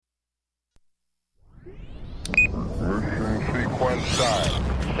Course start.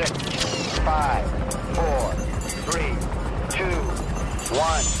 6, 5, 4, 3, 2,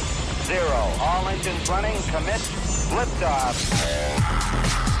 1, 0. All engines running. Commit. Liftoff.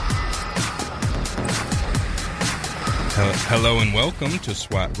 Hello and welcome to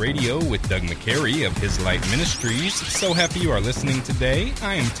SWAT Radio with Doug McCary of His Light Ministries. So happy you are listening today.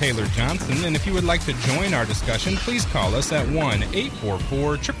 I am Taylor Johnson, and if you would like to join our discussion, please call us at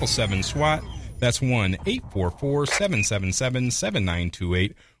 1-844-777-SWAT. That's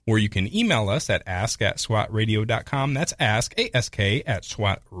 1-844-777-7928. Or you can email us at ask@swatradio.com. That's ask, A-S-K,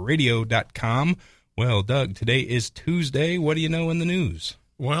 @swatradio.com. Well, Doug, today is Tuesday. What do you know in the news?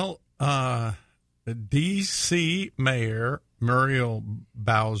 Well, D.C. Mayor Muriel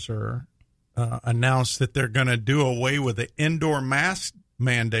Bowser announced that they're going to do away with the indoor mask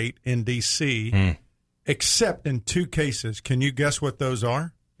mandate in D.C., except in 2 cases. Can you guess what those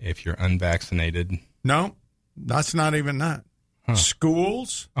are? If you're unvaccinated. No, that's not even that. Huh.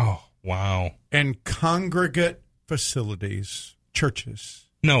 Schools. Oh, wow. And congregate facilities, churches.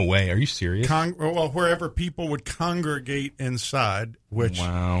 No way. Are you serious? Well, wherever people would congregate inside, which...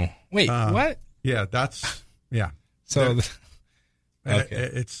 Wow. Wait, what? Yeah, that's... Yeah. So... Okay.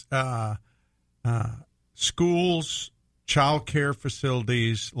 It's schools, child care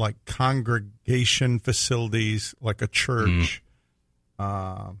facilities, like congregation facilities, like a church,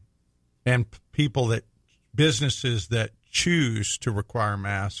 and businesses that choose to require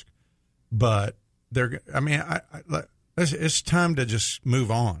masks, but it's time to just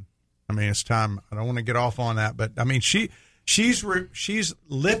move on. I mean, it's time. I don't want to get off on that, but I mean, she's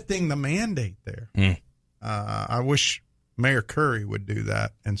lifting the mandate there. I wish Mayor Curry would do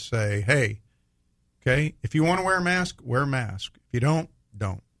that and say, hey, okay, if you want to wear a mask, wear a mask. If you don't.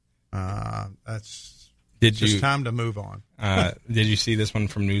 It's time to move on. Did you see this one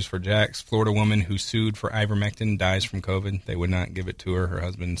from News4Jax? Florida woman who sued for ivermectin dies from COVID. They would not give it to her. Her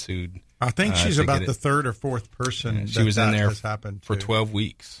husband sued. I think she's about the 3rd or 4th person. She was in there for to. 12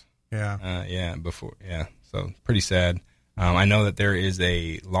 weeks. Yeah. So pretty sad. I know that there is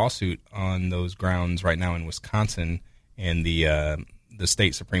a lawsuit on those grounds right now in Wisconsin, and the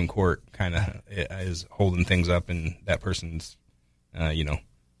state Supreme Court kind of is holding things up, and that person's,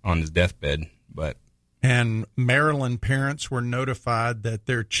 on his deathbed. And Maryland parents were notified that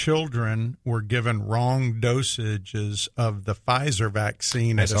their children were given wrong dosages of the Pfizer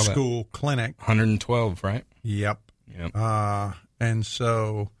vaccine at a school clinic. 112, right? Yep. And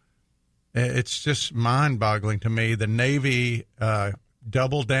so it's just mind-boggling to me. The Navy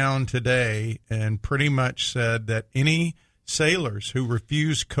doubled down today and pretty much said that any sailors who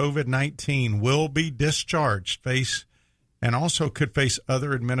refuse COVID-19 will be discharged, and also could face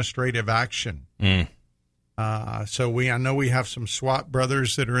other administrative action. So I know we have some SWAT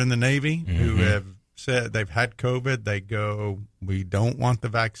brothers that are in the Navy who have said they've had COVID. They go, we don't want the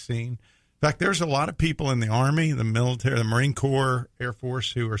vaccine. In fact, there's a lot of people in the Army, the military, the Marine Corps, Air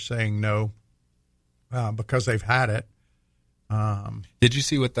Force who are saying no because they've had it. Did you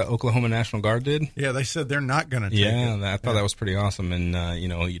see what the Oklahoma National Guard did? Yeah, they said they're not going to take it. I thought that was pretty awesome. And,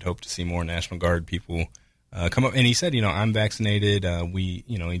 you'd hope to see more National Guard people come up. And he said, I'm vaccinated. He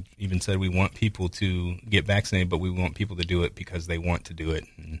even said we want people to get vaccinated, but we want people to do it because they want to do it.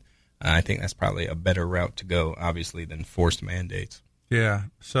 And I think that's probably a better route to go, obviously, than forced mandates. Yeah.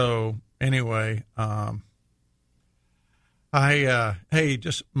 So anyway,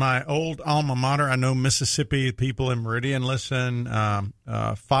 just my old alma mater. I know Mississippi people in Meridian listen.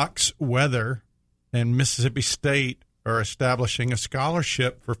 Fox Weather and Mississippi State are establishing a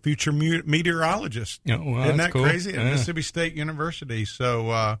scholarship for future meteorologists. Isn't that cool? Crazy? At Mississippi State University.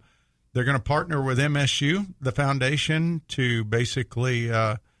 So they're going to partner with MSU, the foundation, to basically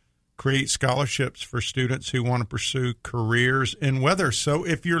create scholarships for students who want to pursue careers in weather. So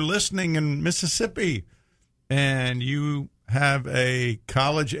if you're listening in Mississippi and you have a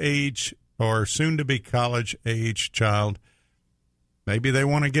college age or soon-to-be college age child, maybe they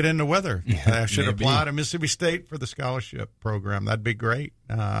want to get into weather. I should apply to Mississippi State for the scholarship program. That'd be great.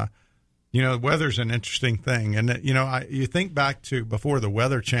 Weather's an interesting thing. And, you think back to before the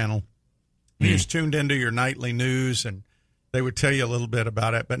Weather Channel, you just tuned into your nightly news and they would tell you a little bit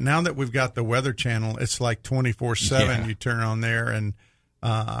about it. But now that we've got the Weather Channel, it's like 24/7. Yeah. You turn on there and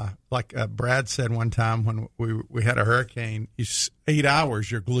like Brad said one time when we had a hurricane, 8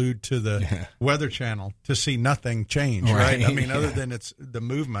 hours you're glued to the Weather Channel to see nothing change, right? I mean, other than it's the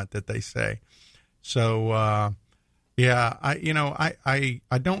movement that they say. So, I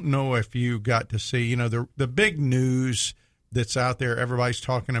don't know if you got to see, the big news that's out there, everybody's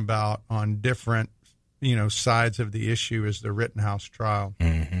talking about on different, sides of the issue is the Rittenhouse trial.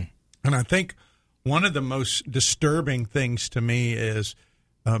 Mm-hmm. And I think one of the most disturbing things to me is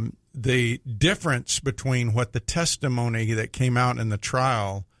the difference between what the testimony that came out in the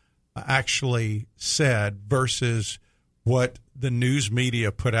trial actually said versus what the news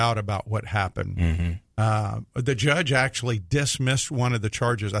media put out about what happened. Mm-hmm. The judge actually dismissed one of the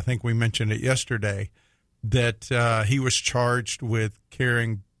charges. I think we mentioned it yesterday, that he was charged with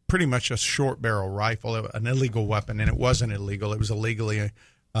carrying pretty much a short barrel rifle, an illegal weapon, and it wasn't illegal. It was a legally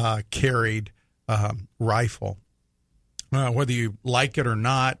carried rifle. Whether you like it or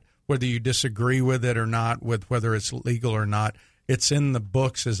not, whether you disagree with it or not, with whether it's legal or not, it's in the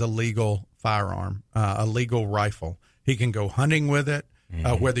books as a legal firearm, a legal rifle. He can go hunting with it.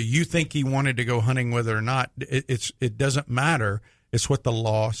 Whether you think he wanted to go hunting with it or not, it doesn't matter. It's what the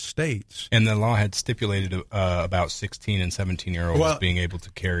law states. And the law had stipulated about 16 and 17-year-olds being able to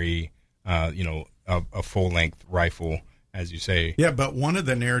carry, a full-length rifle, as you say. Yeah, but one of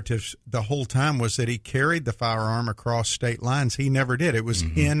the narratives the whole time was that he carried the firearm across state lines. He never did. It was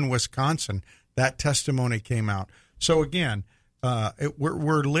in Wisconsin. That testimony came out. So again,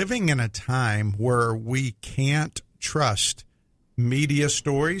 we're living in a time where we can't trust media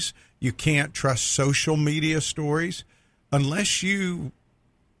stories. You can't trust social media stories unless you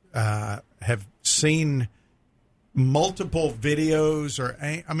have seen multiple videos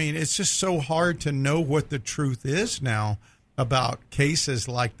it's just so hard to know what the truth is now about cases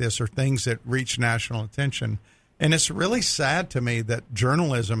like this or things that reach national attention. And it's really sad to me that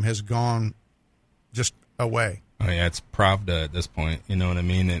journalism has gone just away. Oh, yeah, it's Pravda at this point, you know what I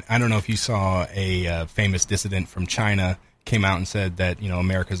mean? And I don't know if you saw a famous dissident from China came out and said that,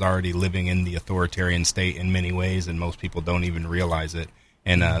 America's already living in the authoritarian state in many ways, and most people don't even realize it.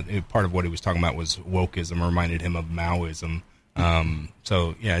 And part of what he was talking about was wokeism, reminded him of Maoism.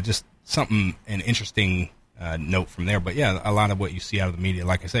 So, yeah, just an interesting note from there. But, yeah, a lot of what you see out of the media,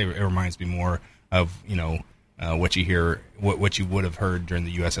 like I say, it reminds me more of, what you hear, what you would have heard during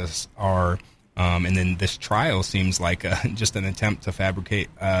the USSR. And then this trial seems like just an attempt to fabricate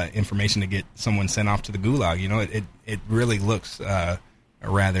information to get someone sent off to the gulag. It really looks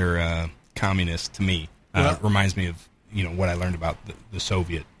rather communist to me. It reminds me of what I learned about the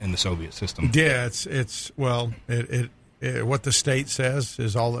Soviet and the Soviet system. Yeah, what the state says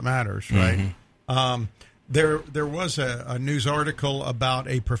is all that matters, right? Mm-hmm. There was a news article about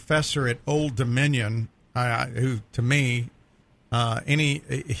a professor at Old Dominion who, to me,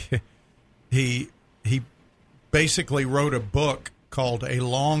 he basically wrote a book called A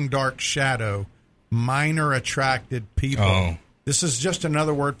Long Dark Shadow, Minor Attracted People. Oh. This is just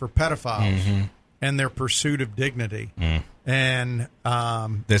another word for pedophiles and their pursuit of dignity. And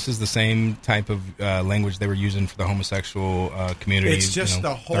this is the same type of language they were using for the homosexual community. It's just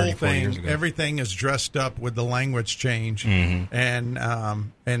the whole thing. Everything is dressed up with the language change.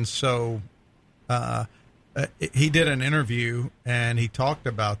 And so he did an interview and he talked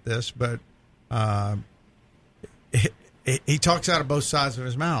about this, but he talks out of both sides of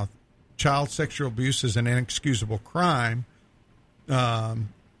his mouth. Child sexual abuse is an inexcusable crime, but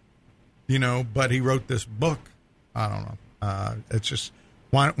he wrote this book. I don't know. It's just,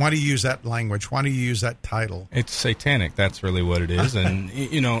 why do you use that language? Why do you use that title? It's satanic. That's really what it is. And,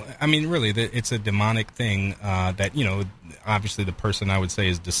 really, it's a demonic thing that, obviously the person I would say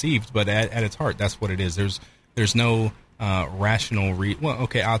is deceived, but at its heart, that's what it is. There's no rational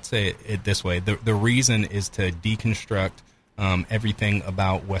I'll say it this way. The reason is to deconstruct everything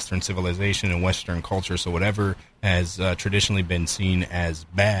about Western civilization and Western culture. So whatever has traditionally been seen as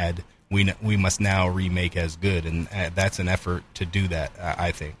bad, we must now remake as good, and that's an effort to do that,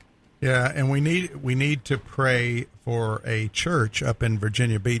 I think. Yeah, and we need to pray for a church up in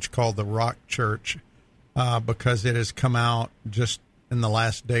Virginia Beach called the Rock Church, because it has come out just in the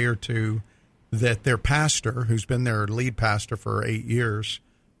last day or two that their pastor, who's been their lead pastor for 8 years,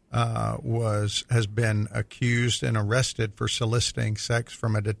 has been accused and arrested for soliciting sex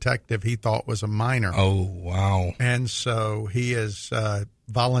from a detective he thought was a minor. Oh, wow. And so he has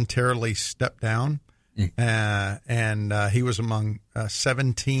voluntarily stepped down, and he was among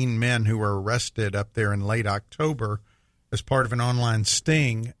 17 men who were arrested up there in late October as part of an online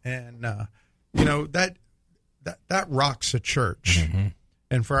sting. And, that rocks a church. Mm-hmm.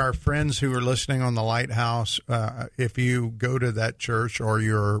 And for our friends who are listening on the Lighthouse, if you go to that church or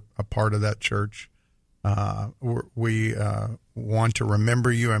you're a part of that church, we want to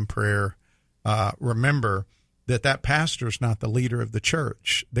remember you in prayer. Remember that pastor's not the leader of the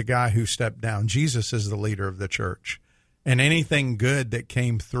church, the guy who stepped down. Jesus is the leader of the church. And anything good that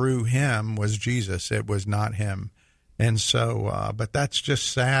came through him was Jesus. It was not him. And so, but that's just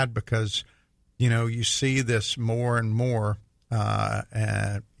sad because, you see this more and more.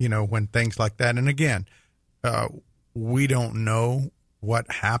 and when things like that. And again, we don't know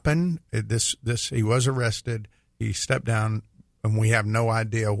what happened. He was arrested. He stepped down, and we have no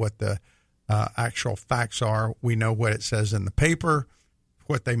idea what the actual facts are. We know what it says in the paper,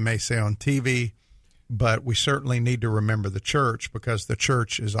 what they may say on TV, but we certainly need to remember the church, because the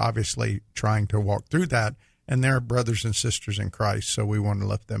church is obviously trying to walk through that, and they're brothers and sisters in Christ, so we want to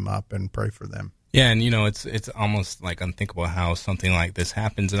lift them up and pray for them. Yeah, and it's almost like unthinkable how something like this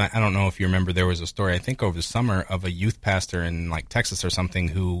happens. And I don't know if you remember, there was a story, I think over the summer, of a youth pastor in like Texas or something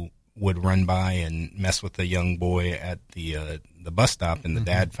who would run by and mess with a young boy at the bus stop, and the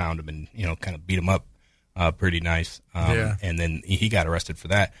dad found him and kind of beat him up pretty nice. And then he got arrested for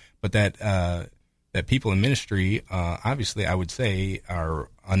that. But that people in ministry, obviously, I would say, are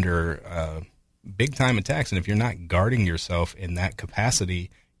under big time attacks, and if you're not guarding yourself in that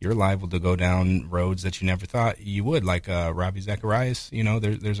capacity, you're liable to go down roads that you never thought you would, like Ravi Zacharias.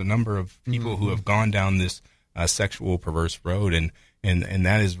 There's a number of people who have gone down this sexual perverse road, and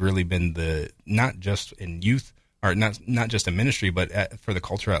that has really been not just in youth, or not just in ministry, but for the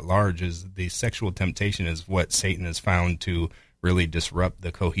culture at large, is the sexual temptation is what Satan has found to really disrupt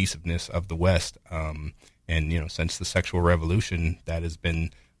the cohesiveness of the West. And since the sexual revolution, that has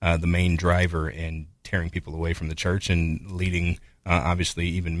been the main driver in tearing people away from the church and leading, obviously,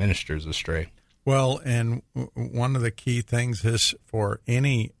 even ministers astray. Well, and one of the key things is for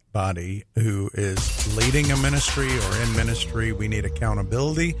anybody who is leading a ministry or in ministry, we need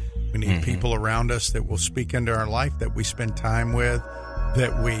accountability. We need people around us that will speak into our life, that we spend time with,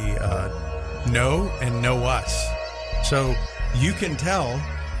 that we know and know us. So you can tell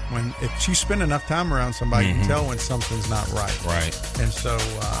if you spend enough time around somebody, you can tell when something's not right. Right. And so,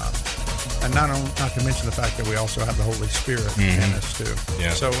 and not to mention the fact that we also have the Holy Spirit in us too.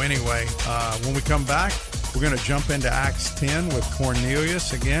 Yeah. So anyway, when we come back, we're going to jump into Acts 10 with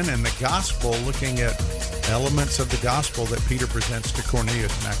Cornelius again, and the gospel, looking at elements of the gospel that Peter presents to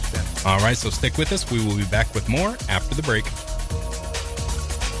Cornelius in Acts 10. All right, so stick with us. We will be back with more after the break.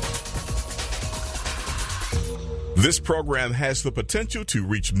 This program has the potential to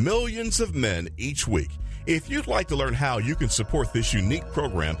reach millions of men each week. If you'd like to learn how you can support this unique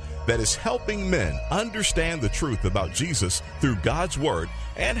program that is helping men understand the truth about Jesus through God's Word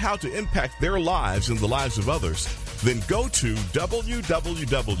and how to impact their lives and the lives of others, then go to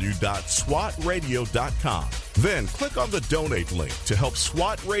www.swatradio.com. Then click on the donate link to help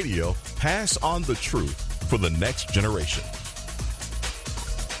SWAT Radio pass on the truth for the next generation.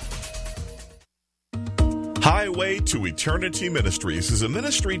 Highway to Eternity Ministries is a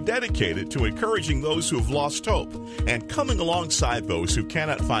ministry dedicated to encouraging those who have lost hope and coming alongside those who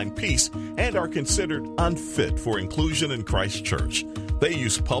cannot find peace and are considered unfit for inclusion in Christ's church. They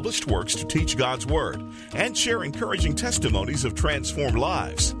use published works to teach God's Word and share encouraging testimonies of transformed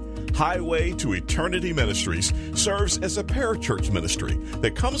lives. Highway to Eternity Ministries serves as a parachurch ministry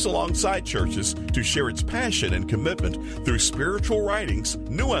that comes alongside churches to share its passion and commitment through spiritual writings,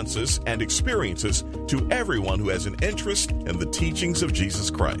 nuances, and experiences to everyone who has an interest in the teachings of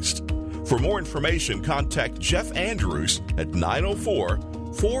Jesus Christ. For more information, contact Jeff Andrews at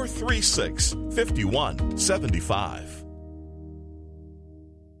 904-436-5175.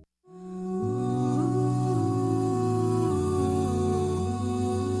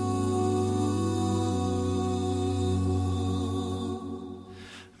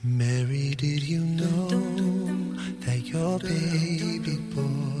 Mary, did you know that your baby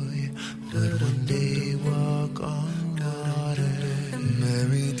boy would one day walk on water?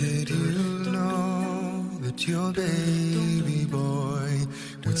 Mary, did you know that your baby boy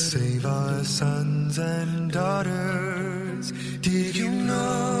would save our sons and daughters? Did you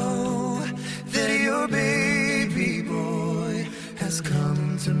know that your baby boy has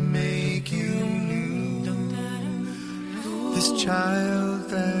come to make you new? This child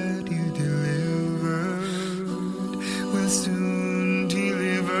that you delivered will soon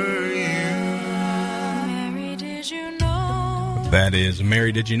deliver you. Mary, did you know? That is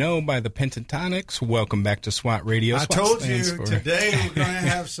Mary, Did You Know by the Pentatonics. Welcome back to SWAT Radio. I told you today we're going to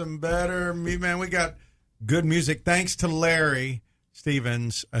have some better, man, we got good music. Thanks to Larry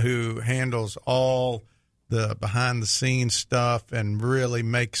Stevens, who handles all the behind-the-scenes stuff and really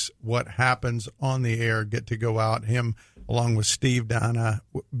makes what happens on the air get to go out. Him along with Steve Donna.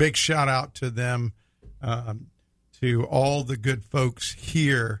 Big shout out to them, to all the good folks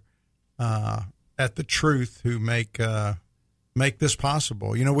here at The Truth who make this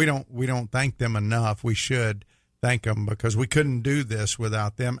possible. You know, we don't thank them enough. We should thank them, because we couldn't do this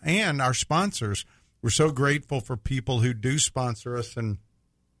without them. And our sponsors. We're so grateful for people who do sponsor us. And,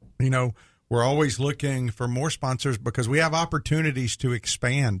 you know, we're always looking for more sponsors because we have opportunities to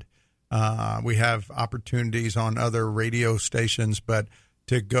expand. We have opportunities on other radio stations, but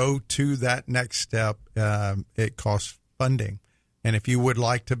to go to that next step, it costs funding. And if you would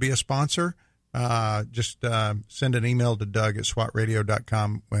like to be a sponsor, just send an email to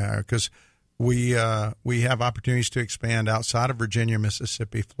Doug@swatradio.com because we have opportunities to expand outside of Virginia,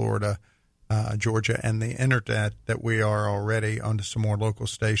 Mississippi, Florida, Georgia, and the internet that we are already onto some more local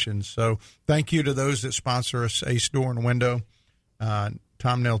stations. So thank you to those that sponsor us, Ace Door and Window,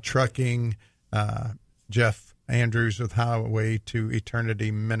 Tom Nail Trucking, Jeff Andrews with Highway to Eternity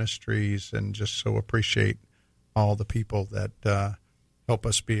Ministries, and just so appreciate all the people that help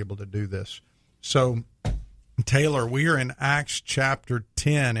us be able to do this. So, Taylor, we are in Acts chapter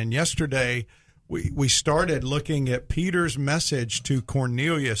 10, and yesterday we started looking at Peter's message to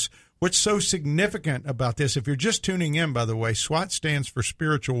Cornelius. What's so significant about this, if you're just tuning in, by the way, SWAT stands for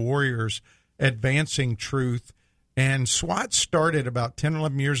Spiritual Warriors Advancing Truth. And SWAT started about 10,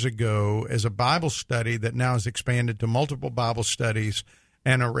 11 years ago as a Bible study that now has expanded to multiple Bible studies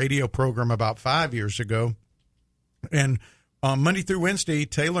and a radio program about 5 years ago. And Monday through Wednesday,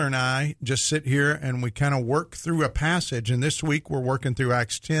 Taylor and I just sit here and we kind of work through a passage. And this week we're working through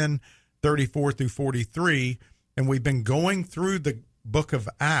Acts 10, 34 through 43. And we've been going through the book of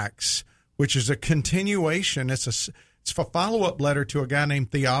Acts, which is a continuation. It's a follow-up letter to a guy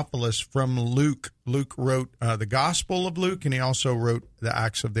named Theophilus from Luke. Luke wrote the Gospel of Luke, and he also wrote the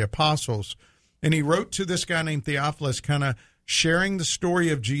Acts of the Apostles. And he wrote to this guy named Theophilus, kind of sharing the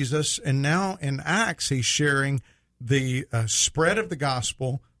story of Jesus. And now in Acts, he's sharing the spread of the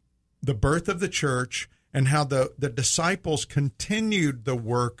gospel, the birth of the church, and how the disciples continued the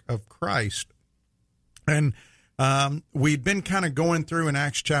work of Christ. And we'd been kind of going through in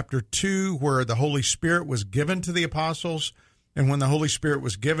Acts chapter 2 where the Holy Spirit was given to the apostles. And when the Holy Spirit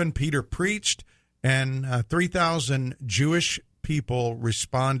was given, Peter preached, and 3,000 Jewish people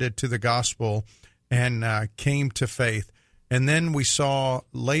responded to the gospel and came to faith. And then we saw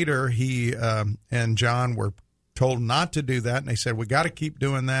later he and John were told not to do that. And they said, we got to keep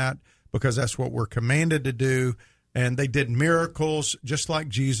doing that because that's what we're commanded to do. And they did miracles just like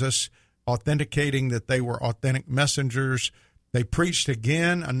Jesus, authenticating that they were authentic messengers. They preached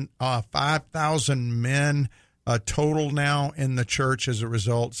again, 5,000 men total now in the church as a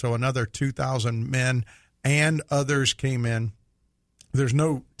result. So another 2,000 men and others came in. There's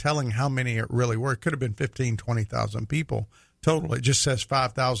no telling how many it really were. It could have been 15,000, 20,000 people total. It just says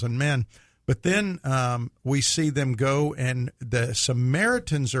 5,000 men. But then we see them go, and the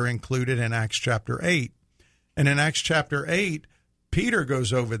Samaritans are included in Acts chapter 8. And in Acts chapter 8, Peter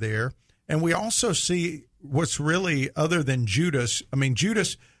goes over there. And we also see what's really other than Judas. I mean,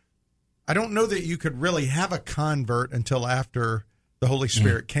 Judas, I don't know that you could really have a convert until after the Holy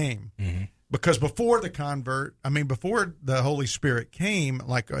Spirit came. Mm-hmm. Because before the Holy Spirit came,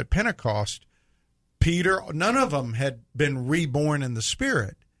 like at Pentecost, Peter, none of them had been reborn in the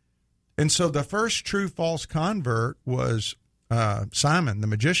Spirit. And so the first true false convert was Simon, the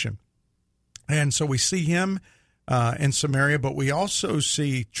magician. And so we see him in Samaria, but we also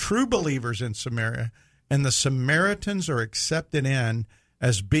see true believers in Samaria, and the Samaritans are accepted in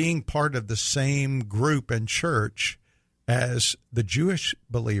as being part of the same group and church as the Jewish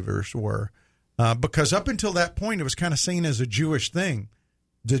believers were. Because up until that point, it was kind of seen as a Jewish thing.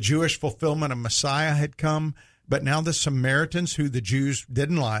 The Jewish fulfillment of Messiah had come, but now the Samaritans, who the Jews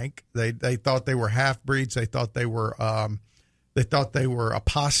didn't like, they thought they were half-breeds, they thought they were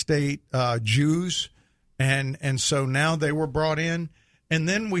apostate Jews. And so now they were brought in. And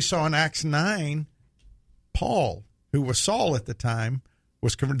then we saw in Acts 9, Paul, who was Saul at the time,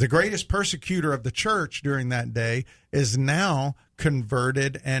 was the greatest persecutor of the church during that day, is now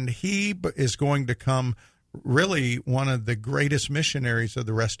converted, and he is going to come really one of the greatest missionaries of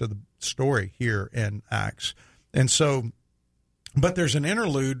the rest of the story here in Acts. And so, but there's an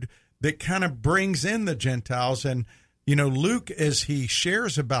interlude that kind of brings in the Gentiles. And, you know, Luke, as he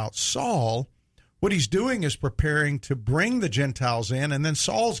shares about Saul, what he's doing is preparing to bring the Gentiles in, and then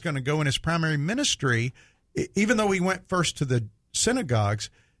Saul's going to go in his primary ministry. Even though he went first to the synagogues,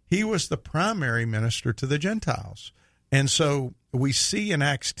 he was the primary minister to the Gentiles. And so we see in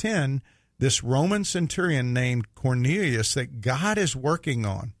Acts 10 this Roman centurion named Cornelius that God is working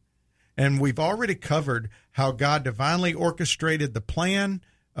on. And we've already covered how God divinely orchestrated the plan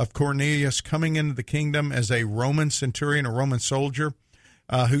of Cornelius coming into the kingdom as a Roman centurion, a Roman soldier,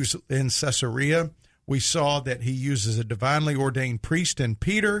 who's in Caesarea. We saw that he uses a divinely ordained priest in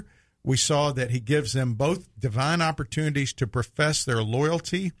Peter. We saw that he gives them both divine opportunities to profess their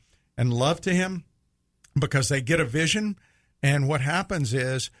loyalty and love to him because they get a vision. And what happens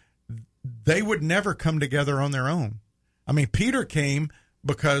is they would never come together on their own. I mean, Peter came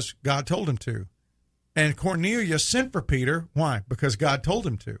because God told him to. And Cornelius sent for Peter. Why? Because God told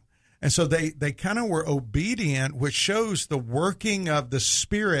him to. And so they kind of were obedient, which shows the working of the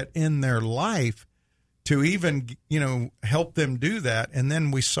Spirit in their life to even, help them do that. And then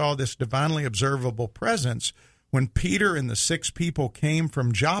we saw this divinely observable presence when Peter and the 6 people came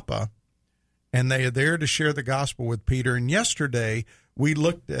from Joppa, and they are there to share the gospel with Peter. And yesterday we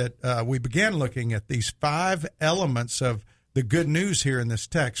began looking at these 5 elements of the good news here in this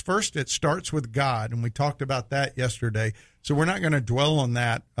text. First, it starts with God, and we talked about that yesterday. So we're not going to dwell on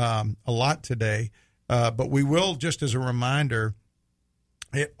that a lot today, but we will, just as a reminder,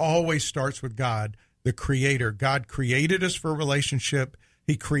 it always starts with God, the Creator. God created us for a relationship.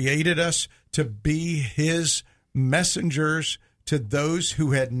 He created us to be His messengers to those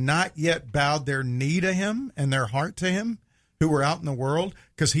who had not yet bowed their knee to Him and their heart to Him, who were out in the world,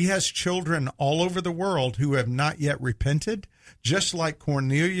 because He has children all over the world who have not yet repented, just like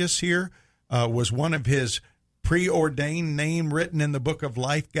Cornelius here was one of His preordained name written in the book of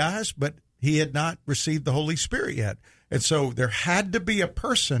life guys, but he had not received the Holy Spirit yet. And so there had to be a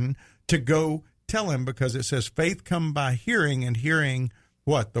person to go tell him, because it says faith come by hearing, and hearing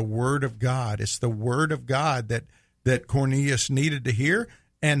what? The Word of God. It's the Word of God that Cornelius needed to hear.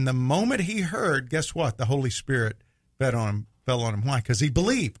 And the moment he heard, guess what? The Holy Spirit fell on him. Why? Because he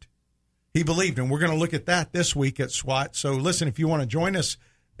believed. He believed. And we're going to look at that this week at SWAT. So listen, if you want to join us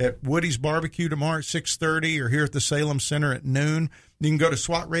at Woody's Barbecue tomorrow at 6:30 or here at the Salem Center at noon, you can go to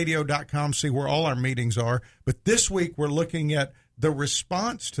SWATradio.com, see where all our meetings are. But this week we're looking at the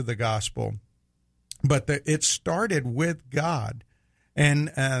response to the gospel. But it started with God. And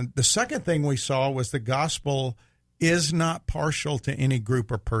the second thing we saw was the gospel is not partial to any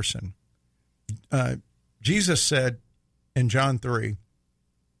group or person. Jesus said in John 3,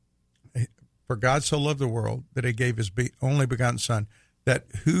 for God so loved the world that He gave His only begotten Son, that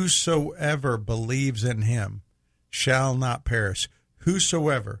whosoever believes in Him shall not perish.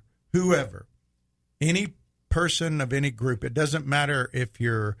 Whosoever, whoever, any person of any group. It doesn't matter if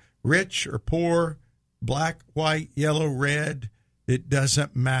you're rich or poor, black, white, yellow, red. It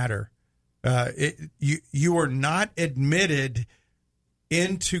doesn't matter. You are not admitted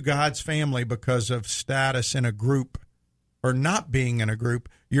into God's family because of status in a group or not being in a group.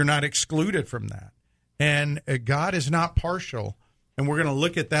 You're not excluded from that. And God is not partial. And we're going to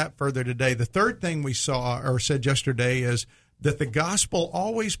look at that further today. The third thing we saw or said yesterday is that the gospel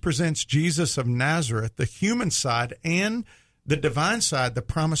always presents Jesus of Nazareth, the human side, and the divine side, the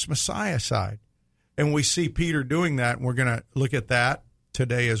promised Messiah side. And we see Peter doing that, and we're going to look at that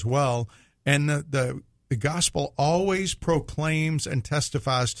today as well. And the gospel always proclaims and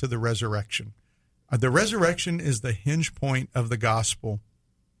testifies to the resurrection. The resurrection is the hinge point of the gospel,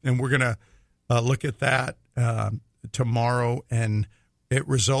 and we're going to look at that tomorrow, and it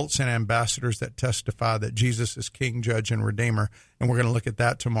results in ambassadors that testify that Jesus is King, Judge, and Redeemer, and we're going to look at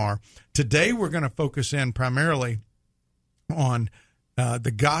that tomorrow. Today, we're going to focus in primarily on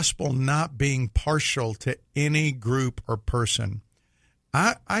the gospel not being partial to any group or person.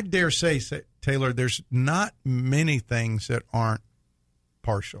 I dare say, Taylor, there's not many things that aren't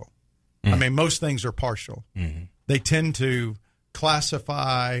partial. I mean, most things are partial. Mm-hmm. They tend to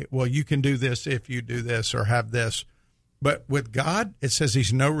classify, well, you can do this if you do this or have this. But with God, it says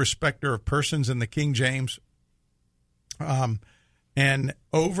He's no respecter of persons in the King James. And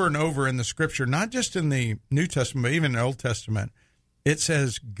over in the Scripture, not just in the New Testament, but even in the Old Testament, it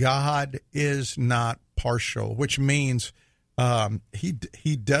says God is not partial, which means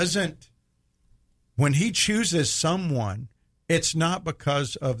He doesn't, when He chooses someone, it's not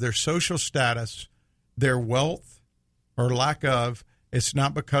because of their social status, their wealth, or lack of. It's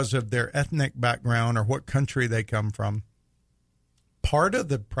not because of their ethnic background or what country they come from. Part of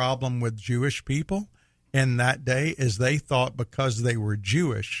the problem with Jewish people in that day is they thought because they were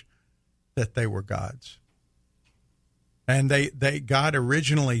Jewish that they were God's. And God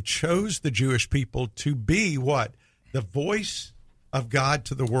originally chose the Jewish people to be what? The voice of God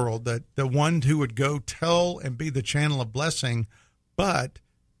to the world, the one who would go tell and be the channel of blessing, but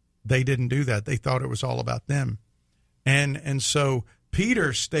they didn't do that. They thought it was all about them. And so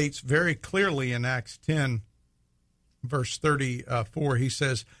Peter states very clearly in Acts 10, verse 34, he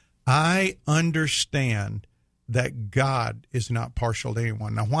says, I understand that God is not partial to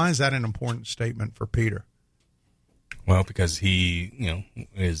anyone. Now, why is that an important statement for Peter? Well, because he,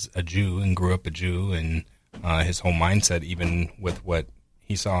 is a Jew and grew up a Jew, and his whole mindset, even with what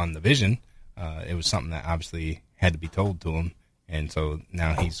he saw in the vision, it was something that obviously had to be told to him. And so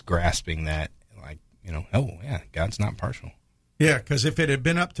now he's grasping that, like, oh, yeah, God's not partial. Yeah, because if it had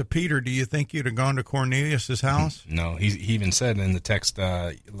been up to Peter, do you think you'd have gone to Cornelius' house? No, he even said in the text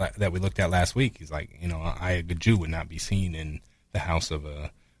that we looked at last week, he's like, I, a good Jew, would not be seen in the house of a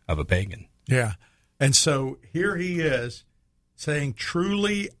pagan. Yeah. And so here he is saying,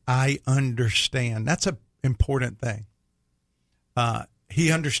 truly, I understand. That's an important thing.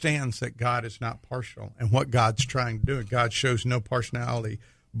 He understands that God is not partial and what God's trying to do. God shows no partiality.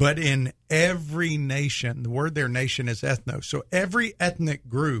 But in every nation, the word there, nation, is ethnos. So every ethnic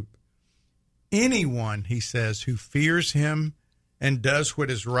group, anyone, he says, who fears him and does what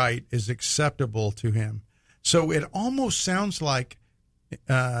is right is acceptable to him. So it almost sounds like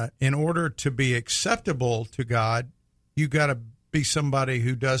in order to be acceptable to God, you got to be somebody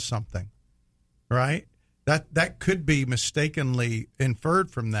who does something, right? That could be mistakenly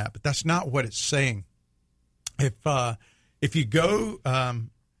inferred from that, but that's not what it's saying. If you go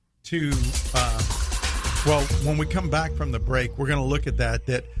when we come back from the break, we're going to look at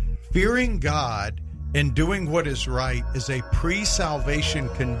that fearing God and doing what is right is a pre-salvation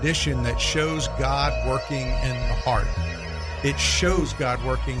condition that shows God working in the heart. It shows God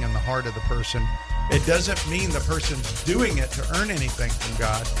working in the heart of the person. It doesn't mean the person's doing it to earn anything from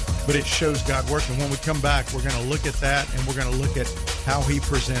God, but it shows God working. When we come back, we're going to look at that, and we're going to look at how he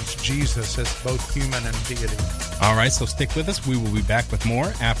presents Jesus as both human and deity. All right, so stick with us. We will be back with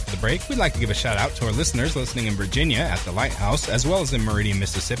more after the break. We'd like to give a shout out to our listeners listening in Virginia at the Lighthouse, as well as in Meridian,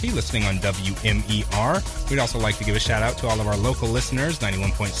 Mississippi, listening on WMER. We'd also like to give a shout out to all of our local listeners,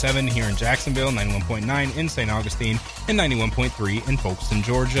 91.7 here in Jacksonville, 91.9 in St. Augustine, and 91.3 in Folkestone,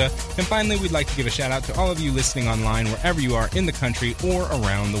 Georgia. And finally, we'd like to give a shout out to all of you listening online wherever you are in the country or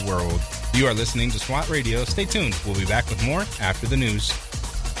around the world. You are listening to SWAT Radio. Stay tuned. We'll be back with more after the news.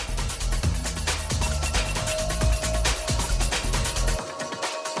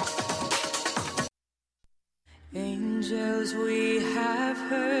 Angels we have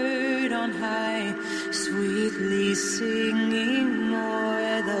heard on high, sweetly singing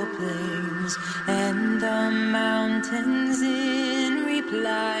o'er the plains, and the mountains in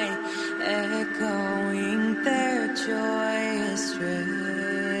reply, echoing their joyous strains.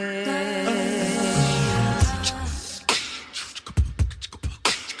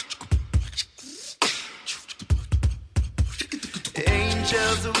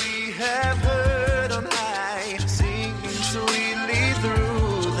 Angels we have heard on high, singing sweetly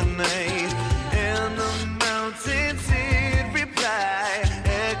through the night, and the mountains in reply,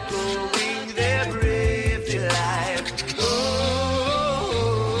 echoing their brave delight. Oh,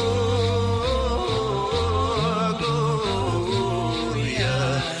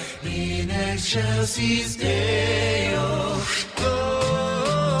 Gloria in excelsis Deo.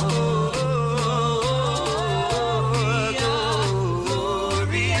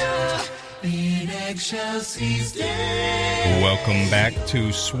 Welcome back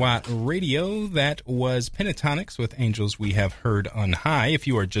to SWAT Radio. That was Pentatonics with Angels We Have Heard on High. If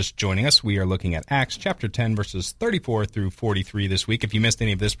you are just joining us, we are looking at Acts chapter 10, verses 34 through 43 this week. If you missed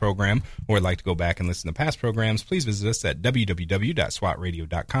any of this program or would like to go back and listen to past programs, please visit us at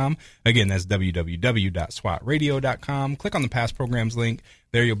www.swatradio.com. Again, that's www.swatradio.com. Click on the past programs link.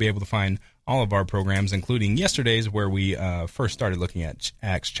 There you'll be able to find all of our programs, including yesterday's, where we first started looking at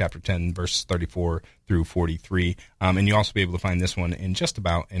Acts chapter 10, verse 34 through 43. And you'll also be able to find this one in just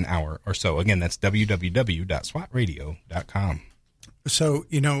about an hour or so. Again, that's www.swatradio.com. So,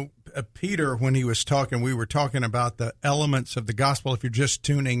 Peter, when he was talking, we were talking about the elements of the gospel. If you're just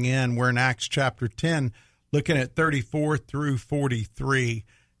tuning in, we're in Acts chapter 10, looking at 34 through 43.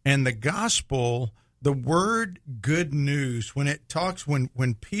 And the gospel, the word good news, when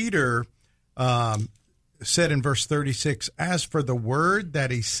Peter said in verse 36, as for the word that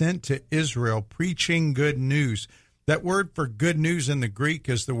he sent to Israel, preaching good news. That word for good news in the Greek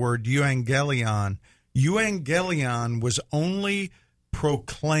is the word euangelion. Euangelion was only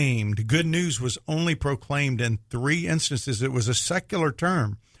proclaimed. Good news was only proclaimed in 3 instances. It was a secular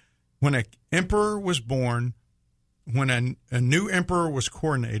term. When an emperor was born, when a new emperor was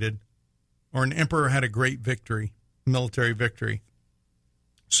coronated, or an emperor had a great victory, military victory.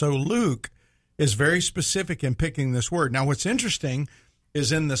 So Luke is very specific in picking this word. Now, what's interesting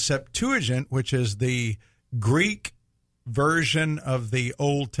is in the Septuagint, which is the Greek version of the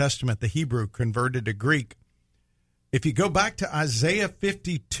Old Testament, the Hebrew converted to Greek. If you go back to Isaiah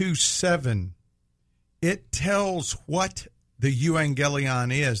 52:7, it tells what the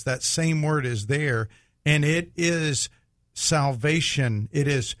euangelion is. That same word is there, and it is salvation. It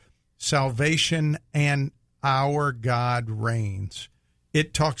is salvation, and our God reigns.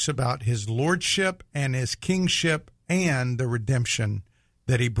 It talks about his lordship and his kingship and the redemption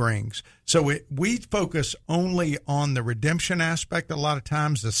that he brings. So we focus only on the redemption aspect a lot of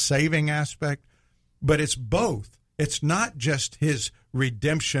times, the saving aspect, but it's both. It's not just his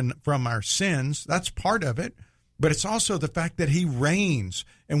redemption from our sins. That's part of it. But it's also the fact that he reigns,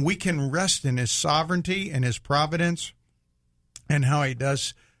 and we can rest in his sovereignty and his providence and how he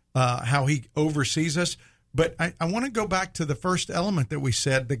does, how he oversees us. But I want to go back to the first element that we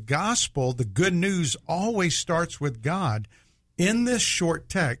said. The gospel, the good news, always starts with God. In this short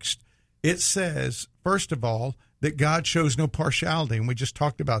text, it says, first of all, that God shows no partiality, and we just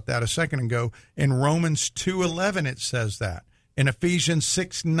talked about that a second ago. In Romans 2:11, it says that. In Ephesians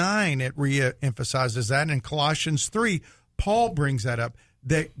 6:9, it re-emphasizes that. In Colossians 3, Paul brings that up,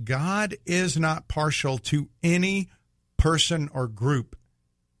 that God is not partial to any person or group.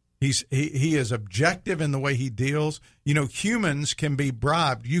 He is objective in the way he deals. You know, humans can be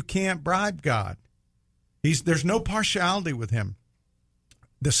bribed. You can't bribe God. There's no partiality with him.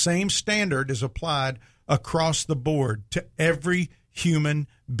 The same standard is applied across the board to every human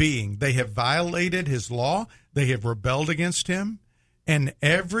being. They have violated his law. They have rebelled against him. And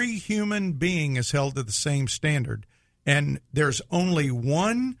every human being is held to the same standard. And there's only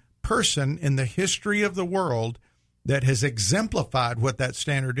one person in the history of the world that has exemplified what that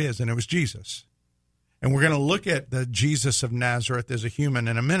standard is, and it was Jesus. And we're going to look at the Jesus of Nazareth as a human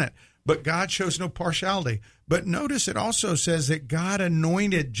in a minute. But God shows no partiality. But notice it also says that God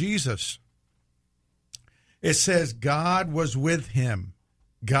anointed Jesus. It says God was with him.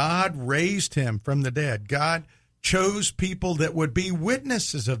 God raised him from the dead. God chose people that would be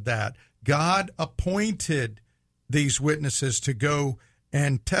witnesses of that. God appointed these witnesses to go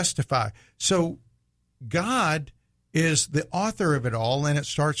and testify. So God is the author of it all, and it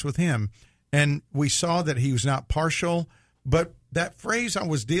starts with him. And we saw that he was not partial, but that phrase I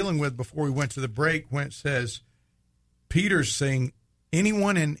was dealing with before we went to the break, when it says, Peter's saying,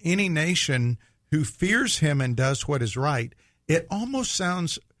 anyone in any nation who fears him and does what is right, it almost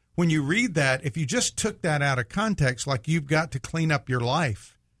sounds, when you read that, if you just took that out of context, like you've got to clean up your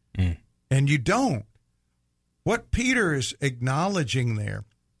life, and you don't. What Peter is acknowledging there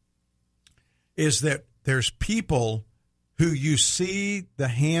is that there's people who you see the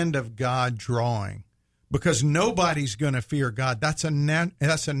hand of God drawing, because nobody's going to fear God. That's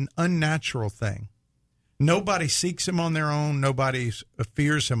an unnatural thing. Nobody seeks him on their own. Nobody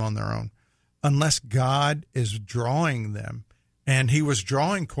fears him on their own, unless God is drawing them. And he was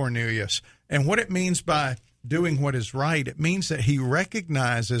drawing Cornelius. And what it means by doing what is right, it means that he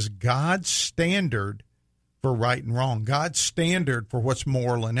recognizes God's standard for right and wrong, God's standard for what's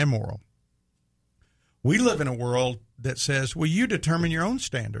moral and immoral. We live in a world that says, well, you determine your own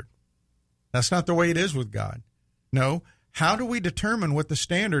standard. That's not the way it is with God. No. How do we determine what the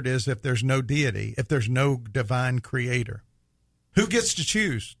standard is if there's no deity, if there's no divine creator? Who gets to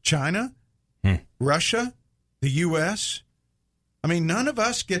choose? China? Russia? The U.S.? I mean, none of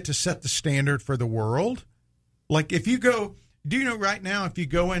us get to set the standard for the world. Like if you go, do you know right now, if you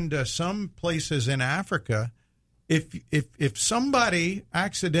go into some places in Africa, if somebody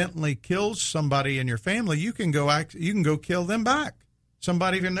accidentally kills somebody in your family, you can go kill them back.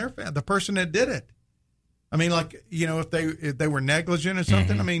 Somebody in their family, the person that did it. I mean, like, you know, if they were negligent or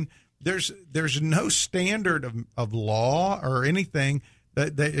something. I mean, there's no standard of law or anything.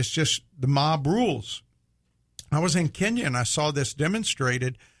 That it's just the mob rules. I was in Kenya and I saw this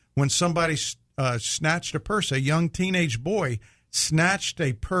demonstrated when somebody snatched a purse. A young teenage boy snatched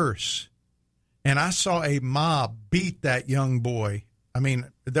a purse. And I saw a mob beat that young boy. I mean,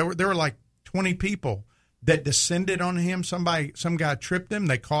 there were like 20 people that descended on him. Some guy tripped him,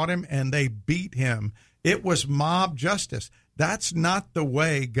 they caught him, and they beat him. It was mob justice. That's not the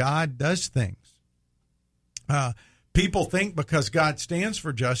way God does things. People think because God stands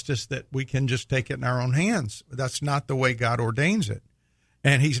for justice that we can just take it in our own hands. That's not the way God ordains it.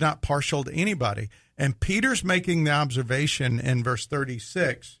 And he's not partial to anybody. And Peter's making the observation in verse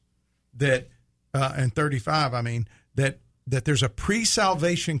 36 that and 35, I mean, that there's a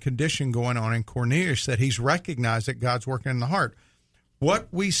pre-salvation condition going on in Cornelius, that he's recognized that God's working in the heart. What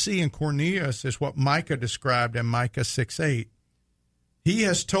we see in Cornelius is what Micah described in Micah 6:8. He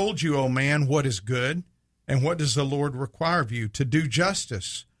has told you, O man, what is good, and what does the Lord require of you? To do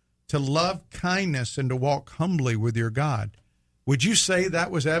justice, to love kindness, and to walk humbly with your God. Would you say that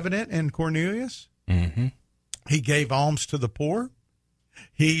was evident in Cornelius? Mm-hmm. He gave alms to the poor.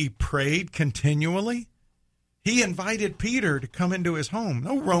 He prayed continually. He invited Peter to come into his home.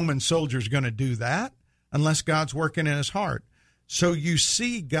 No Roman soldier's going to do that unless God's working in his heart. So you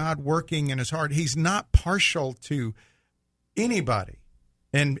see God working in his heart. He's not partial to anybody.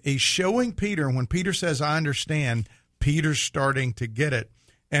 And he's showing Peter, when Peter says, I understand, Peter's starting to get it.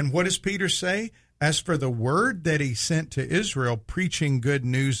 And what does Peter say? As for the word that he sent to Israel, preaching good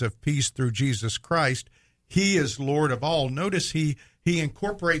news of peace through Jesus Christ, he is Lord of all. Notice he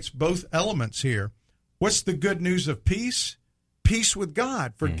incorporates both elements here. What's the good news of peace? Peace with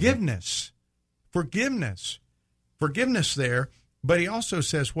God, forgiveness, forgiveness there. But he also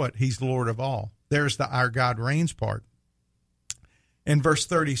says what? He's Lord of all. There's the our God reigns part. In verse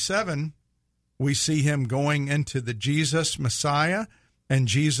 37, we see him going into the Jesus Messiah and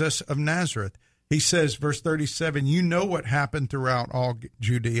Jesus of Nazareth. He says, verse 37, you know what happened throughout all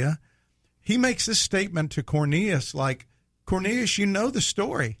Judea. He makes this statement to Cornelius like, Cornelius, you know the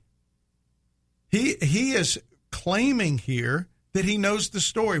story. He is claiming here that he knows the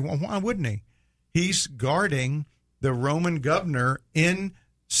story. Well, why wouldn't he? He's guarding the Roman governor in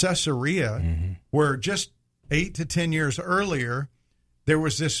Caesarea, where just 8 to 10 years earlier, there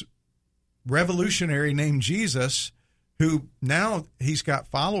was this revolutionary named Jesus who now he's got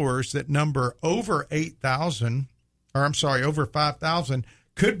followers that number over 8,000, or I'm sorry, over 5,000,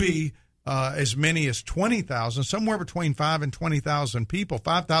 could be as many as 20,000, somewhere between 5 and 20,000 people,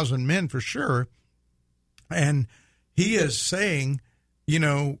 5,000 men for sure. And he is saying, you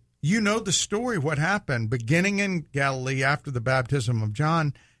know the story, what happened, beginning in Galilee after the baptism of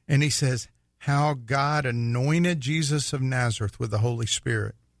John. And he says, how God anointed Jesus of Nazareth with the Holy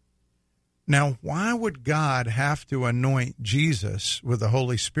Spirit. Now, why would God have to anoint Jesus with the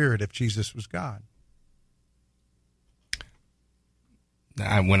Holy Spirit if Jesus was God?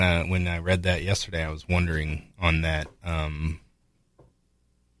 When I read that yesterday, I was wondering on that.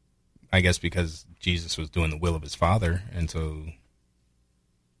 I guess because Jesus was doing the will of his Father, and so,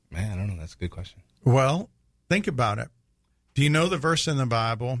 man, I don't know. That's a good question. Well, think about it. Do you know the verse in the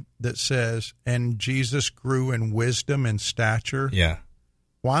Bible that says, and Jesus grew in wisdom and stature? Yeah.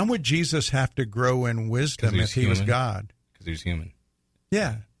 Why would Jesus have to grow in wisdom if he was God? Because he was human.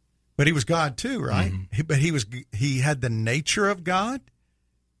 Yeah. But he was God too, right? Mm-hmm. But he had the nature of God,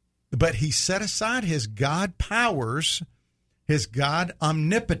 but he set aside his God powers, his God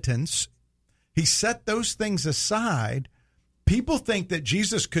omnipotence. He set those things aside. People think that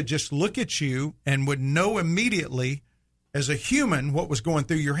Jesus could just look at you and would know immediately as a human what was going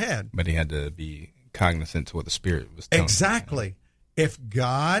through your head. But he had to be cognizant to what the Spirit was telling him. Exactly. If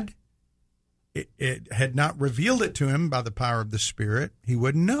God it had not revealed it to him by the power of the Spirit, he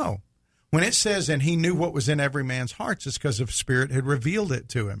wouldn't know. When it says, and he knew what was in every man's hearts, it's because the Spirit had revealed it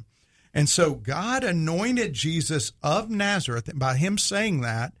to him. And so God anointed Jesus of Nazareth, and by him saying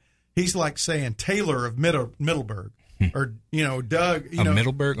that, he's like saying Taylor of Middleburg, or, Doug.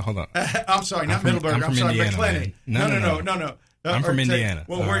 Middleburg? Hold on. I'm sorry, not Middleburg. I'm sorry, Indiana, McClenny. No. I'm from Indiana.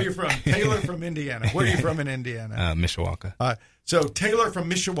 Well, where are you from? Taylor from Indiana. Where are you from in Indiana? Mishawaka. So Taylor from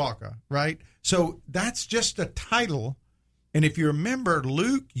Mishawaka, right? So that's just a title. And if you remember,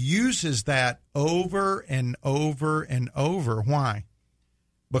 Luke uses that over and over and over. Why?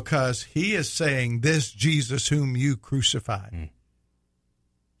 Because he is saying, this Jesus whom you crucified.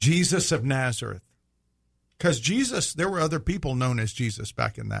 Jesus of Nazareth. Because Jesus, there were other people known as Jesus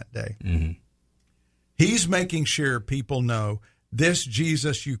back in that day. Mm-hmm. He's making sure people know this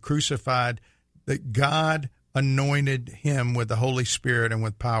Jesus you crucified, that God anointed him with the Holy Spirit and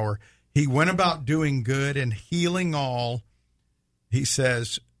with power. He went about doing good and healing all, he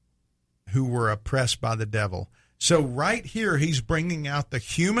says, who were oppressed by the devil. So right here, he's bringing out the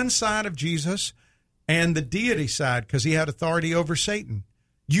human side of Jesus and the deity side, because he had authority over Satan.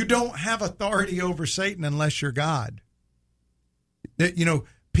 You don't have authority over Satan unless you're God.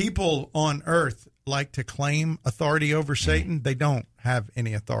 People on earth like to claim authority over Satan. They don't have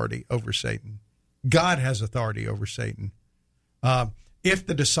any authority over Satan. God has authority over Satan. If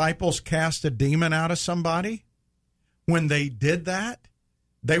the disciples cast a demon out of somebody, when they did that,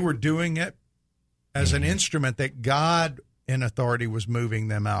 they were doing it as an instrument that God in authority was moving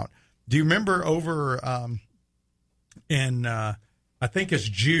them out. Do you remember over in, I think it's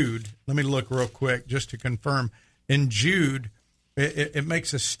Jude, let me look real quick just to confirm. In Jude, it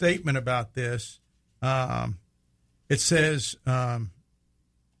makes a statement about this. It says, when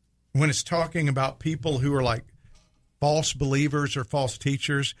it's talking about people who are like false believers or false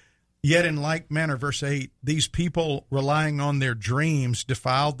teachers, yet in like manner, verse 8, these people relying on their dreams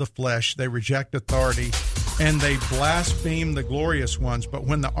defiled the flesh, they reject authority, and they blaspheme the glorious ones. But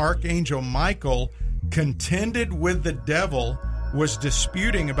when the archangel Michael contended with the devil, was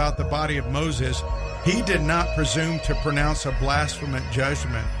disputing about the body of Moses, he did not presume to pronounce a blasphemous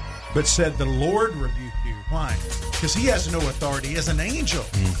judgment, but said, the Lord rebuke you. Why? Because he has no authority as an angel.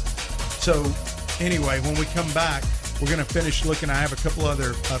 So anyway, when we come back, we're going to finish looking. I have a couple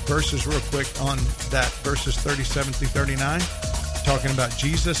other verses real quick on that, verses 37 through 39. Talk talking about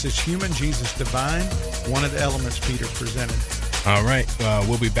Jesus is human, Jesus divine, one of the elements Peter presented. All right.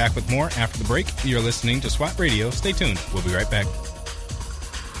 We'll be back with more after the break. You're listening to SWAT Radio. Stay tuned. We'll be right back.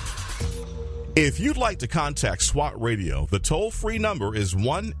 If you'd like to contact SWAT Radio, the toll-free number is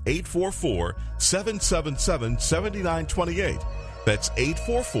 1-844-777-7928. That's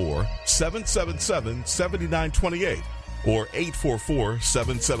 844-777-7928 or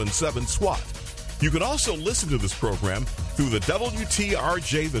 844-777-SWAT. You can also listen to this program through the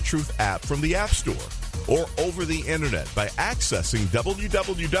WTRJ The Truth app from the App Store or over the internet by accessing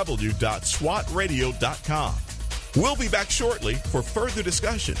www.swatradio.com. We'll be back shortly for further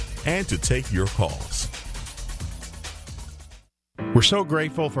discussion and to take your calls. We're so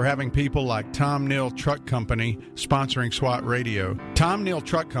grateful for having people like Tom Neal Truck Company sponsoring SWAT Radio. Tom Neal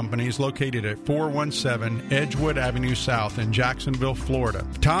Truck Company is located at 417 Edgewood Avenue South in Jacksonville, Florida.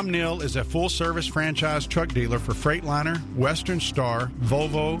 Tom Neal is a full-service franchise truck dealer for Freightliner, Western Star,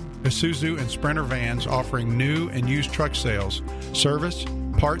 Volvo, Isuzu, and Sprinter vans, offering new and used truck sales, service,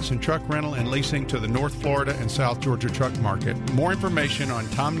 parts and truck rental and leasing to the North Florida and South Georgia truck market. More information on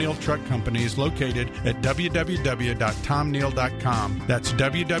Tom Neal Truck Company is located at www.tomneal.com. That's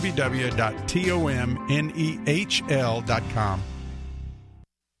www.tomnehl.com.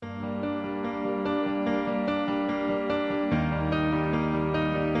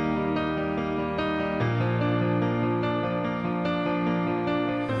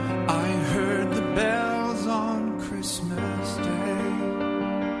 I heard the bells on Christmas Day.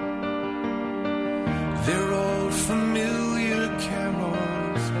 Their old familiar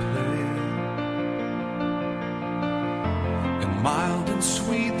carols play, and mild and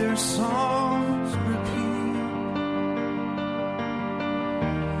sweet their songs repeat,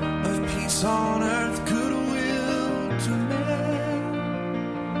 of peace on earth, goodwill to men.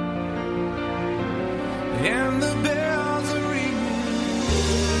 And the bells are ringing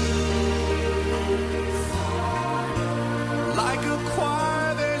like a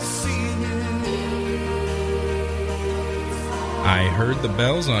choir they're singing. I heard the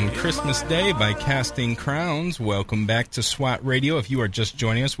bells on Christmas Day by Casting Crowns. Welcome back to SWAT Radio. If you are just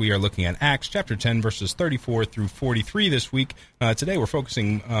joining us, we are looking at Acts chapter 10, verses 34 through 43 this week. Today we're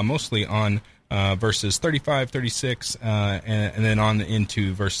focusing mostly on verses 35, 36, and then on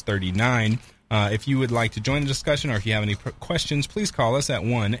into verse 39. If you would like to join the discussion or if you have any questions, please call us at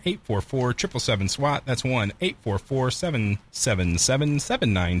 1-844-777-SWAT. That's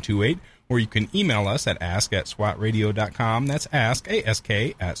 1-844-777-7928. Or you can email us at ask@swatradio.com. That's ask,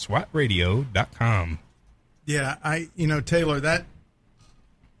 A-S-K, @swatradio.com. Yeah, Taylor, that's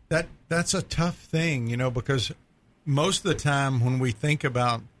a tough thing, because most of the time when we think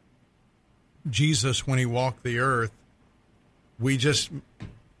about Jesus when he walked the earth, we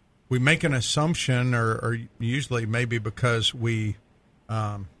make an assumption, or usually maybe because we,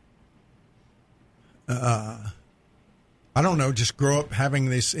 I don't know, just grow up having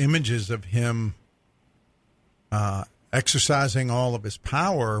these images of him exercising all of his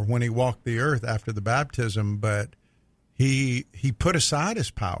power when he walked the earth after the baptism, but he put aside his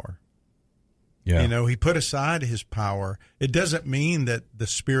power. Yeah. He put aside his power. It doesn't mean that the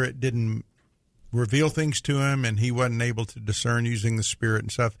Spirit didn't reveal things to him and he wasn't able to discern using the Spirit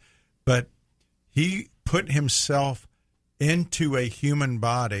and stuff, but he put himself into a human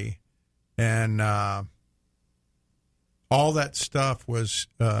body, and all that stuff was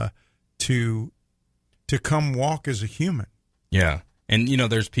to come walk as a human. Yeah. And,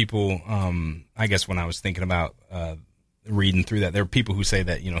 there's people, I guess when I was thinking about reading through that, there are people who say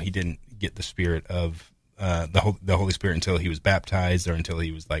that, he didn't get the Spirit of the Holy Spirit until he was baptized or until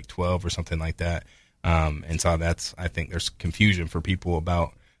he was like 12 or something like that. And so I think there's confusion for people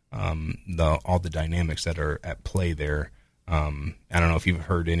about all the dynamics that are at play there. I don't know if you've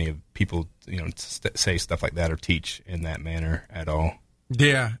heard any of people, say stuff like that or teach in that manner at all.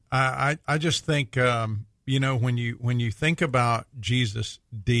 Yeah, I just think, when you think about Jesus'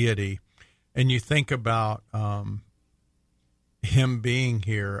 deity and you think about him being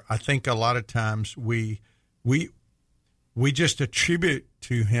here, I think a lot of times we just attribute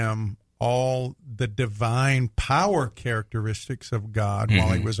to him all the divine power characteristics of God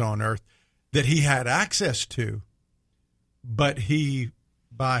while he was on earth that he had access to. But he,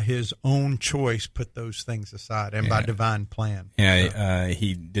 by his own choice, put those things aside, and by divine plan. Yeah,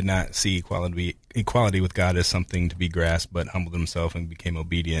 he did not see equality with God as something to be grasped, but humbled himself and became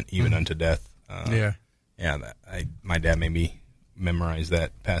obedient even unto death. My dad made me memorize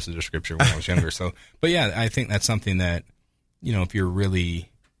that passage of Scripture when I was younger. But I think that's something that, if you're really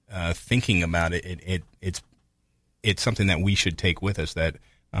thinking about it, it's something that we should take with us, that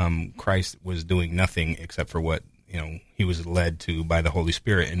Christ was doing nothing except for what he was led to by the Holy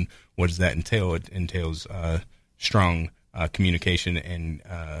Spirit. And what does that entail? It entails strong communication and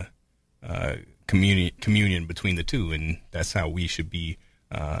communion between the two, and that's how we should be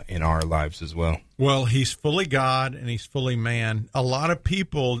in our lives as well. Well, he's fully God and he's fully man. A lot of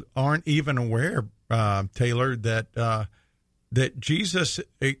people aren't even aware, Taylor, that Jesus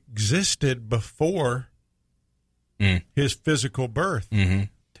existed before his physical birth. Mm-hmm.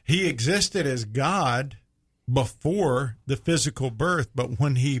 He existed as God before the physical birth, but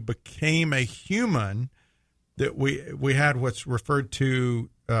when he became a human, that we had what's referred to,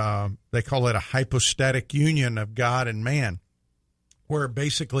 they call it a hypostatic union of God and man, where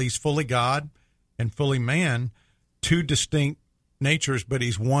basically he's fully God and fully man, two distinct natures, but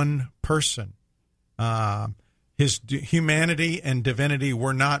he's one person. His humanity and divinity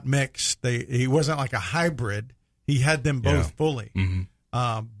were not mixed. He wasn't like a hybrid. He had them both fully. Mm-hmm.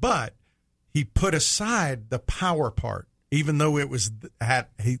 But he put aside the power part, even though it was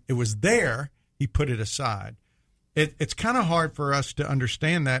there. He put it aside. It's kind of hard for us to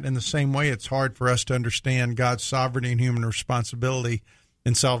understand that. In the same way, it's hard for us to understand God's sovereignty and human responsibility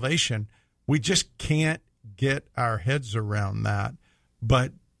in salvation. We just can't get our heads around that.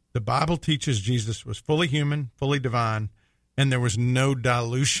 But the Bible teaches Jesus was fully human, fully divine, and there was no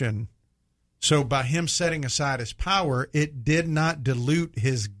dilution. So by him setting aside his power, it did not dilute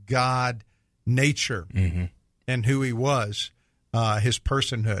his God nature and who he was, his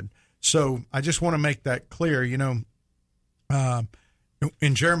personhood. So I just want to make that clear. In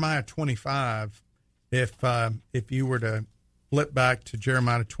Jeremiah 25, if you were to flip back to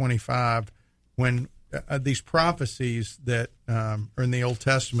Jeremiah 25, when these prophecies that are in the Old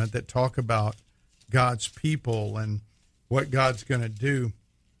Testament that talk about God's people and what God's going to do,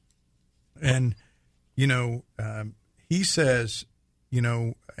 and he says,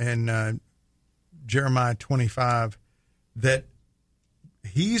 in Jeremiah 25, that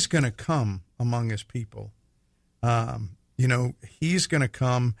he's going to come among his people. He's going to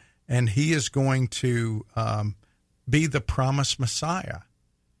come and he is going to be the promised Messiah.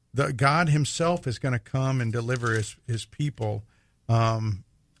 The God himself is going to come and deliver his people. Maybe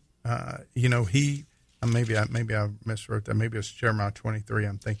I miswrote that. Maybe it's Jeremiah 23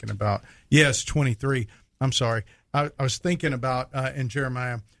 I'm thinking about. Yes, 23. I'm sorry. I was thinking about in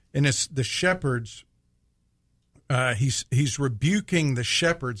Jeremiah, and it's the shepherds. He's rebuking the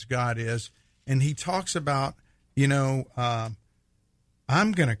shepherds, God is, and he talks about, I'm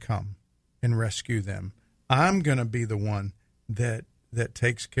going to come and rescue them. I'm going to be the one that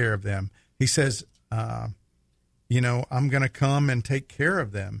takes care of them. He says, I'm going to come and take care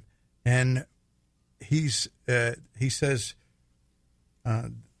of them. And he says,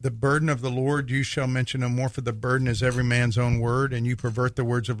 the burden of the Lord you shall mention no more, for the burden is every man's own word, and you pervert the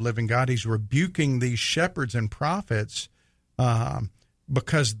words of living God. He's rebuking these shepherds and prophets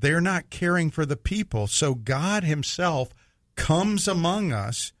because they're not caring for the people. So God himself comes among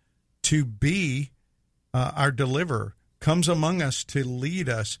us to be our deliverer, comes among us to lead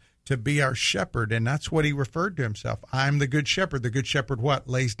us, to be our shepherd. And that's what he referred to himself. I'm the good shepherd. The good shepherd what?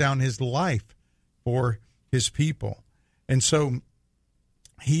 Lays down his life for his people. And so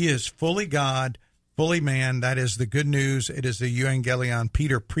he is fully God, fully man. That is the good news. It is the euangelion.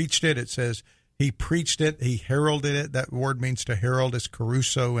 Peter preached it. It says he preached it. He heralded it. That word means to herald. It's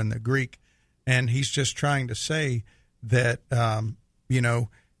caruso in the Greek. And he's just trying to say that,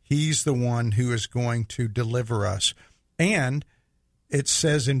 he's the one who is going to deliver us. And it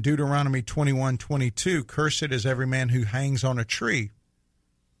says in Deuteronomy 21:22, cursed is every man who hangs on a tree.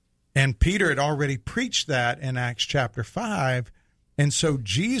 And Peter had already preached that in Acts chapter 5. And so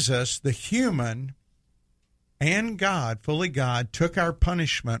Jesus, the human and God, fully God, took our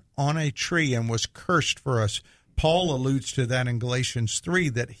punishment on a tree and was cursed for us. Paul alludes to that in Galatians 3,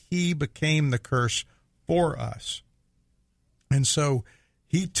 that he became the curse for us. And so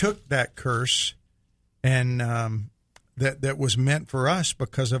he took that curse and that was meant for us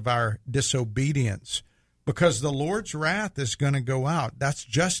because of our disobedience. Because the Lord's wrath is going to go out. That's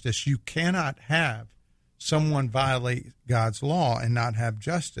justice. You cannot have someone violate God's law and not have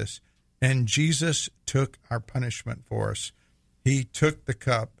justice. And Jesus took our punishment for us. He took the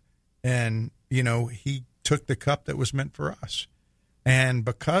cup, and, he took the cup that was meant for us. And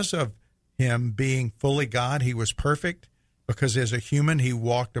because of him being fully God, he was perfect. Because as a human, he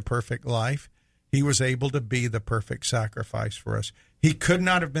walked a perfect life. He was able to be the perfect sacrifice for us. He could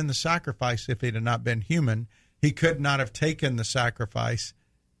not have been the sacrifice if he had not been human. He could not have taken the sacrifice,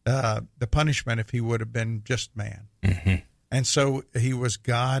 the punishment, if he would have been just man. Mm-hmm. And so he was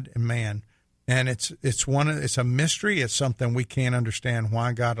God and man. And it's a mystery. It's something we can't understand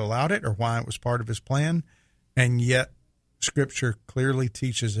why God allowed it or why it was part of his plan. And yet, Scripture clearly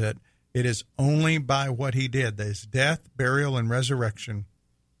teaches it. It is only by what he did, his death, burial, and resurrection.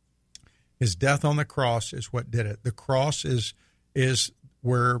 His death on the cross is what did it. The cross is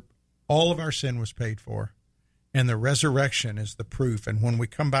where all of our sin was paid for, and the resurrection is the proof. And when we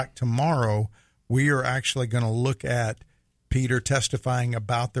come back tomorrow, we are actually going to look at Peter testifying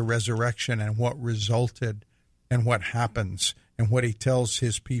about the resurrection and what resulted and what happens and what he tells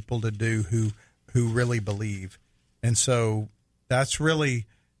his people to do who really believe. And so that's really,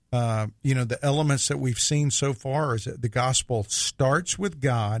 the elements that we've seen so far is that the gospel starts with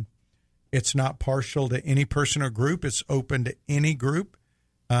God. It's not partial to any person or group. It's open to any group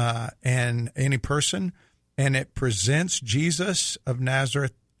and any person. And it presents Jesus of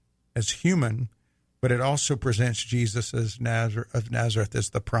Nazareth as human, but it also presents Jesus of Nazareth as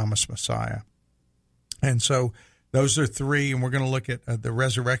the promised Messiah. And so those are three, and we're going to look at the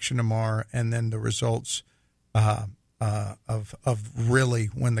resurrection tomorrow, and then the results of really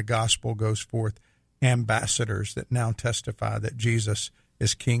when the gospel goes forth, ambassadors that now testify that Jesus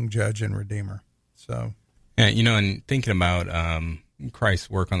is King, Judge, and Redeemer. So, yeah, and thinking about Christ's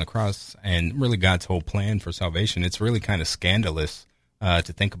work on the cross and really God's whole plan for salvation, it's really kind of scandalous to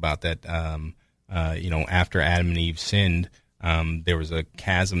think about that. After Adam and Eve sinned, there was a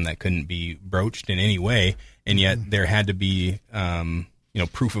chasm that couldn't be broached in any way, and yet there had to be,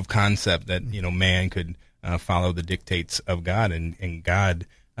 proof of concept that man could follow the dictates of God, and God,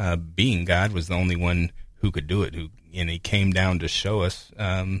 being God, was the only one who could do it. And He came down to show us,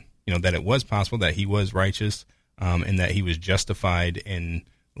 that it was possible, that He was righteous, and that He was justified in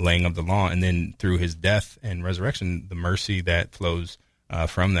laying of the law, and then through His death and resurrection, the mercy that flows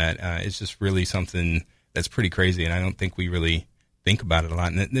from that is just really something that's pretty crazy, and I don't think we really think about it a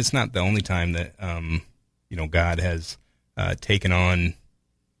lot. And it's not the only time that God has taken on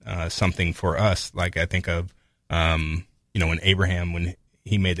something for us. Like I think of when Abraham, when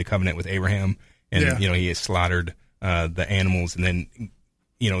he made the covenant with Abraham, and he had slaughtered the animals, and then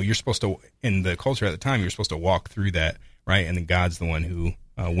you're supposed to, in the culture at the time, you're supposed to walk through that, right? And then God's the one who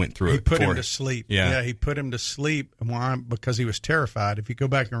went through it. He put him to sleep. Yeah, he put him to sleep. Why? Because he was terrified. If you go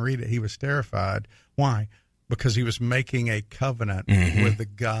back and read it, he was terrified. Why? Because he was making a covenant with the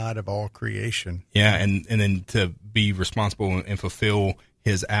God of all creation. Yeah, and then to be responsible and fulfill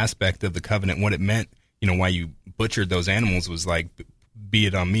his aspect of the covenant, what it meant, why you butchered those animals was like, be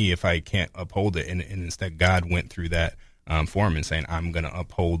it on me if I can't uphold it. And instead, God went through that for him and saying, I'm going to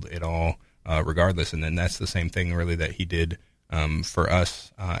uphold it all regardless. And then that's the same thing really that he did for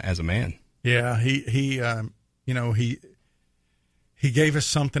us as a man. Yeah, he gave us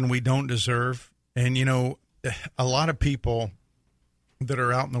something we don't deserve. And, a lot of people that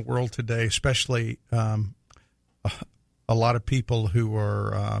are out in the world today, especially a lot of people who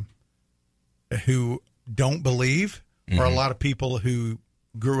are who don't believe, or a lot of people who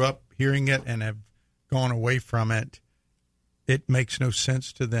grew up hearing it and have gone away from it, it makes no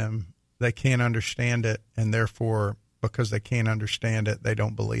sense to them. They can't understand it, and therefore, because they can't understand it, they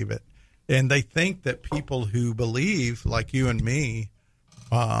don't believe it. And they think that people who believe, like you and me,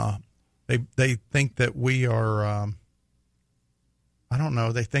 they think that we are, I don't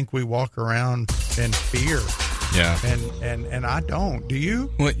know, they think we walk around in fear. Yeah. And I don't. Do you?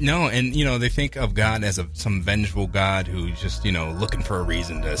 Well, no, and, they think of God as some vengeful God who's just, looking for a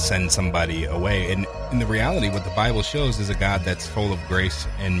reason to send somebody away. And in the reality, what the Bible shows is a God that's full of grace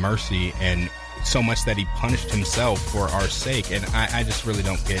and mercy, and so much that he punished himself for our sake. And I just really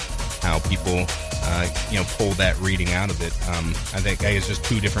don't get how people, pull that reading out of it. I think there's just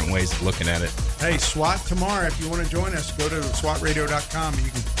two different ways of looking at it. Hey, SWAT tomorrow. If you want to join us, go to SWATradio.com.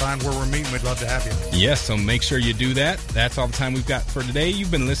 You can find where we're meeting. We'd love to have you. Yes, so make sure you do that. That's all the time we've got for today.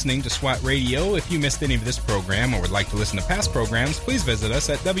 You've been listening to SWAT Radio. If you missed any of this program or would like to listen to past programs, please visit us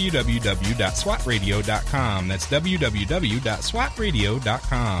at www.swatradio.com. That's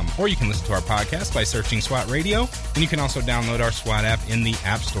www.swatradio.com. Or you can listen to our podcast by searching SWAT Radio, and you can also download our SWAT app in the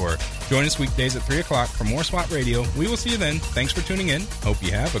App Store. Join us weekdays at 3 o'clock for more SWAT Radio. We will see you then. Thanks for tuning in. Hope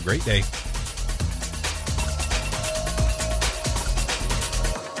you have a great day.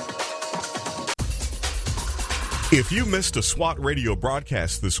 If you missed a SWAT Radio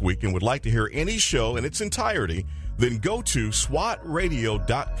broadcast this week and would like to hear any show in its entirety, then go to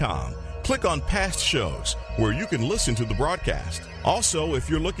SWATradio.com. Click on past shows where you can listen to the broadcast. Also, if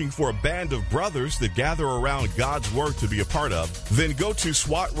you're looking for a band of brothers that gather around God's Word to be a part of, then go to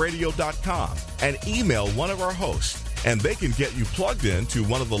SWATradio.com and email one of our hosts, and they can get you plugged in to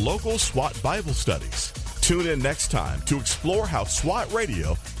one of the local SWAT Bible studies. Tune in next time to explore how SWAT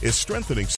Radio is strengthening